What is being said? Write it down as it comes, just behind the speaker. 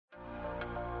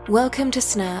Welcome to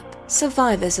SNAP,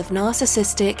 Survivors of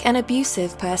Narcissistic and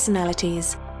Abusive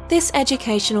Personalities. This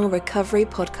educational recovery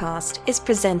podcast is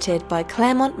presented by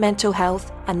Claremont Mental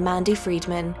Health and Mandy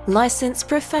Friedman, licensed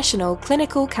professional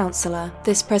clinical counselor.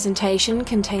 This presentation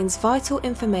contains vital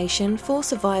information for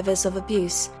survivors of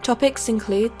abuse. Topics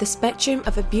include the spectrum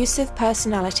of abusive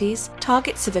personalities,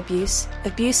 targets of abuse,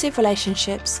 abusive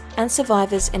relationships, and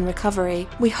survivors in recovery.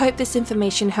 We hope this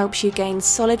information helps you gain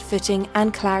solid footing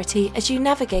and clarity as you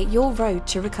navigate your road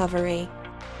to recovery.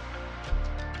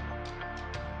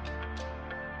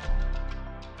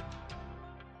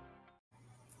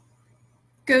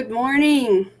 Good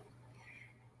morning.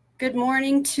 Good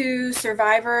morning to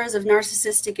survivors of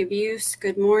narcissistic abuse.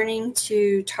 Good morning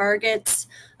to targets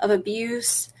of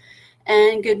abuse.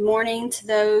 And good morning to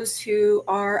those who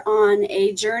are on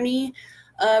a journey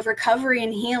of recovery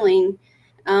and healing.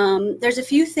 There's a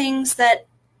few things that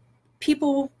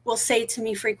people will say to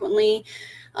me frequently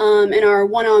in our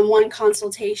one-on-one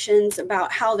consultations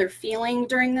about how they're feeling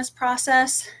during this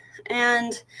process.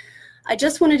 And I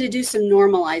just wanted to do some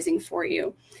normalizing for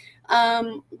you.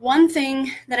 One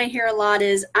thing that I hear a lot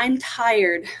is, I'm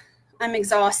tired, I'm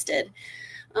exhausted.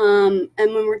 And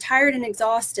when we're tired and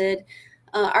exhausted,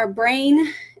 our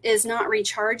brain is not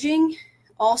recharging.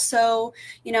 Also,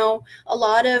 a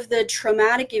lot of the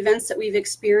traumatic events that we've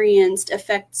experienced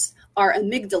affects our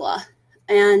amygdala.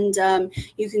 And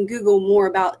you can Google more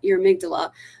about your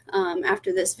amygdala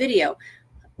after this video.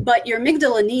 But your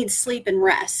amygdala needs sleep and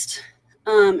rest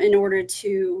in order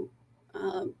to,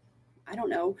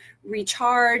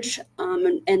 recharge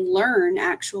and learn,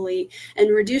 actually,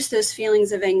 and reduce those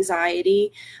feelings of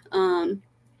anxiety,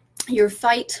 your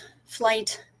fight,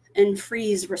 flight, and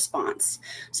freeze response.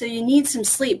 So you need some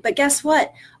sleep. But guess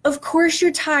what? Of course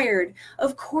you're tired.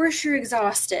 Of course you're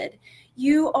exhausted.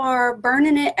 You are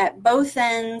burning it at both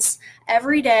ends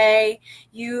every day.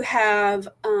 You have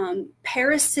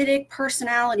parasitic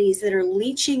personalities that are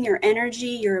leeching your energy,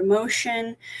 your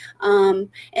emotion. And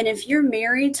if you're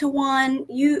married to one,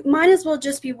 you might as well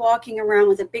just be walking around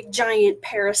with a big giant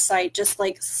parasite just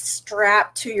like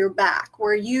strapped to your back,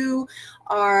 where you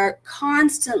are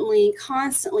constantly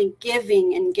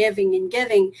giving and giving and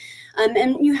giving.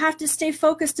 And you have to stay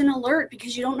focused and alert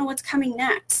because you don't know what's coming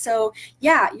next. So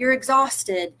yeah, you're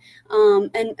exhausted.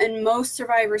 And most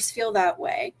survivors feel that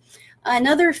way.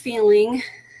 Another feeling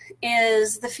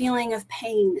is the feeling of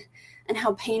pain and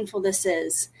how painful this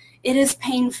is. It is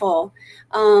painful.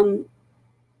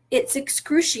 It's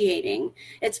excruciating.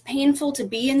 It's painful to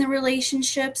be in the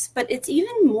relationships, but it's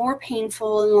even more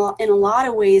painful in a lot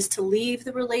of ways to leave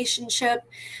the relationship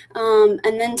and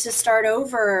then to start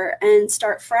over and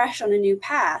start fresh on a new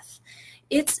path.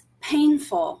 It's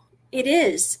painful. It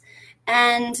is.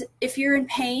 And if you're in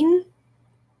pain,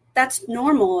 that's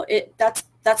normal.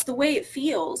 That's the way it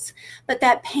feels. But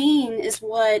that pain is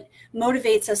what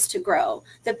motivates us to grow.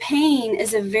 The pain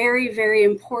is a very, very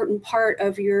important part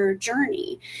of your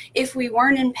journey. If we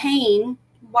weren't in pain,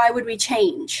 why would we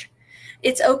change?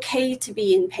 It's okay to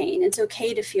be in pain. It's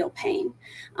okay to feel pain.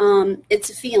 It's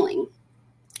a feeling.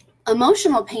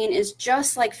 Emotional pain is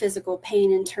just like physical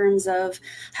pain in terms of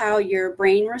how your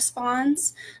brain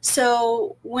responds.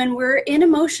 So when we're in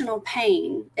emotional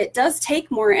pain, it does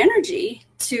take more energy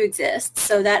to exist.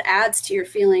 So that adds to your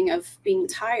feeling of being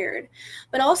tired.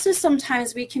 But also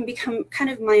sometimes we can become kind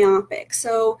of myopic.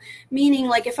 So meaning,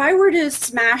 like, if I were to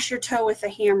smash your toe with a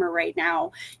hammer right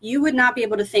now, you would not be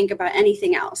able to think about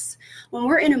anything else. When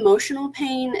we're in emotional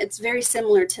pain, it's very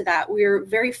similar to that. We're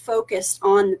very focused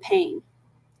on the pain.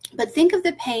 But think of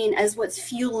the pain as what's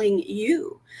fueling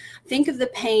you. Think of the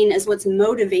pain as what's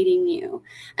motivating you,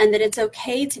 and that it's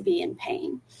okay to be in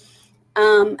pain.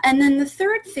 And then the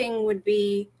third thing would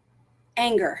be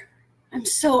anger. I'm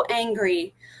so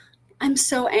angry. I'm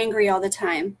so angry all the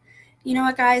time. You know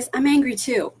what, guys? I'm angry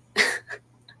too.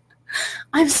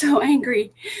 I'm so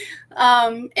angry.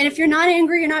 And if you're not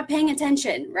angry, you're not paying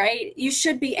attention, right? You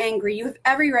should be angry. You have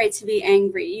every right to be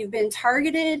angry. You've been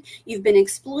targeted. You've been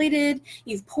exploited.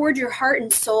 You've poured your heart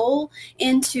and soul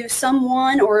into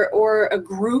someone or a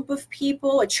group of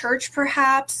people, a church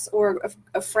perhaps, or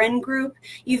a friend group.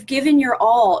 You've given your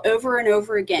all over and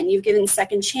over again. You've given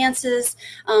second chances.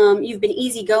 You've been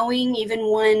easygoing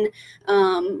even when,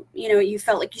 you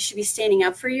felt like you should be standing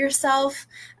up for yourself.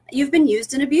 You've been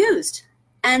used and abused.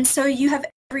 And so you have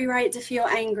every right to feel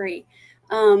angry.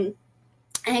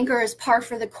 Anger is par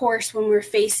for the course when we're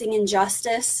facing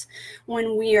injustice,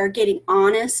 when we are getting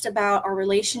honest about our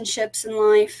relationships in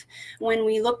life, when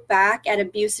we look back at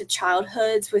abusive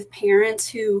childhoods with parents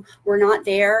who were not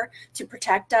there to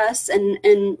protect us.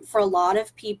 And for a lot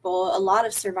of people, a lot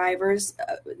of survivors,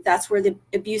 that's where the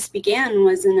abuse began,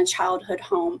 was in a childhood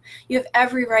home. You have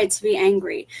every right to be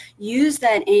angry. Use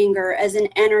that anger as an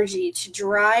energy to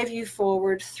drive you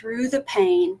forward through the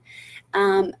pain,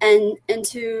 and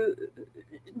to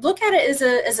look at it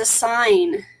as a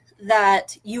sign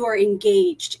that you are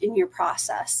engaged in your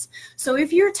process. So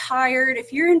if you're tired,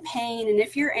 if you're in pain, and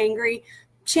if you're angry,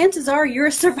 chances are you're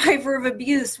a survivor of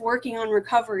abuse working on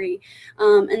recovery.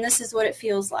 And this is what it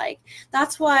feels like.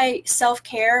 That's why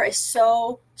self-care is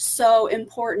so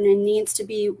important and needs to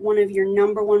be one of your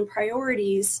number one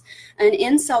priorities. And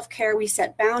in self-care, we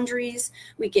set boundaries,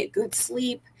 we get good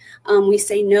sleep, we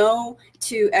say no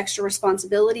to extra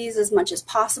responsibilities as much as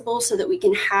possible so that we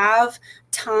can have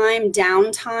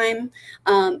downtime.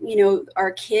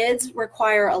 Our kids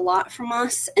require a lot from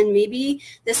us, and maybe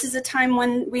this is a time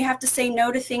when we have to say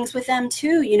no to things with them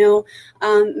too.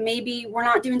 Maybe we're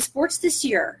not doing sports this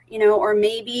year, or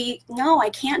maybe, no, I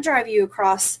can't drive you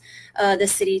across the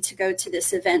city to go to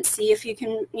this event. See if you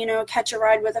can, catch a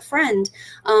ride with a friend.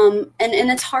 And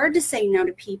it's hard to say no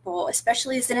to people,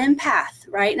 especially as an empath,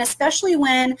 right? And especially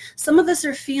when some of us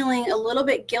are feeling a little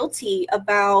bit guilty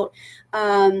about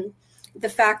the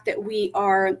fact that we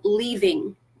are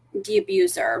leaving the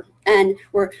abuser and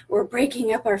we're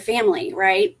breaking up our family,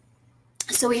 right?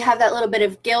 So we have that little bit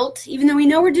of guilt, even though we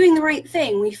know we're doing the right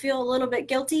thing, we feel a little bit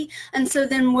guilty. And so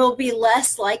then we'll be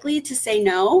less likely to say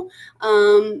no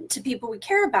to people we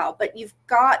care about. But you've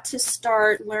got to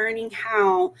start learning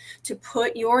how to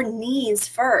put your needs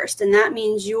first. And that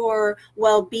means your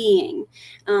well-being.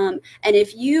 And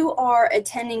if you are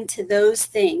attending to those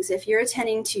things, if you're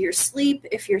attending to your sleep,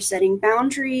 if you're setting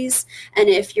boundaries, and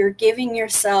if you're giving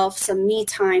yourself some me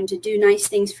time to do nice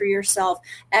things for yourself,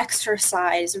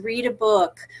 exercise, read a book,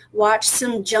 watch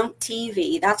some junk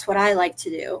TV. That's what I like to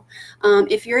do.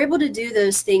 If you're able to do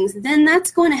those things, then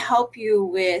that's going to help you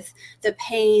with the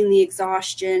pain, the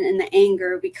exhaustion, and the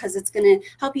anger, because it's going to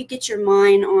help you get your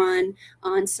mind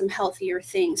on some healthier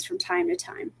things from time to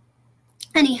time.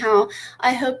 Anyhow,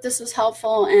 I hope this was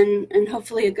helpful and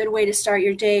hopefully a good way to start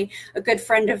your day. A good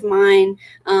friend of mine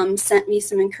sent me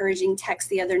some encouraging text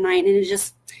the other night, and it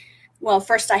just, well,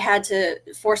 first I had to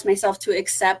force myself to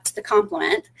accept the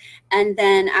compliment. And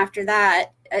then after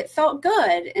that, it felt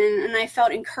good and I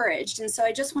felt encouraged. And so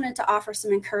I just wanted to offer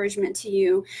some encouragement to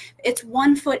you. It's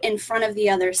one foot in front of the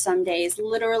other some days,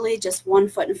 literally just one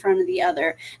foot in front of the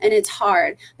other. And it's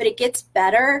hard, but it gets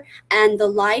better. And the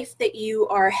life that you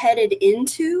are headed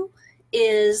into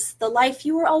is the life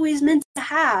you were always meant to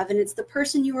have. And it's the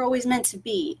person you were always meant to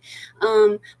be.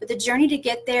 But the journey to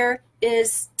get there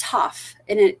is tough,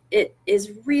 and it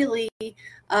is really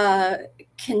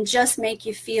can just make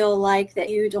you feel like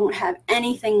that you don't have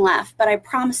anything left. But I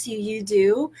promise you, you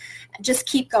do. Just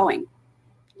keep going,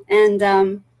 and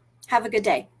have a good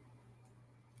day.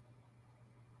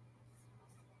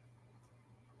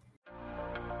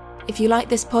 If you like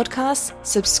this podcast,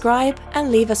 subscribe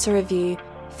and leave us a review.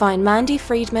 Find Mandy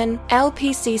Friedman,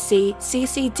 LPCC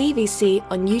CCDVC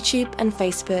on YouTube and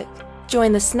Facebook.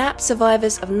 Join the SNAP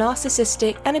Survivors of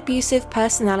Narcissistic and Abusive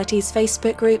Personalities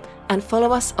Facebook group and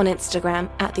follow us on Instagram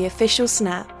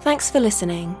 @theofficialsnap. Thanks for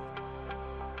listening.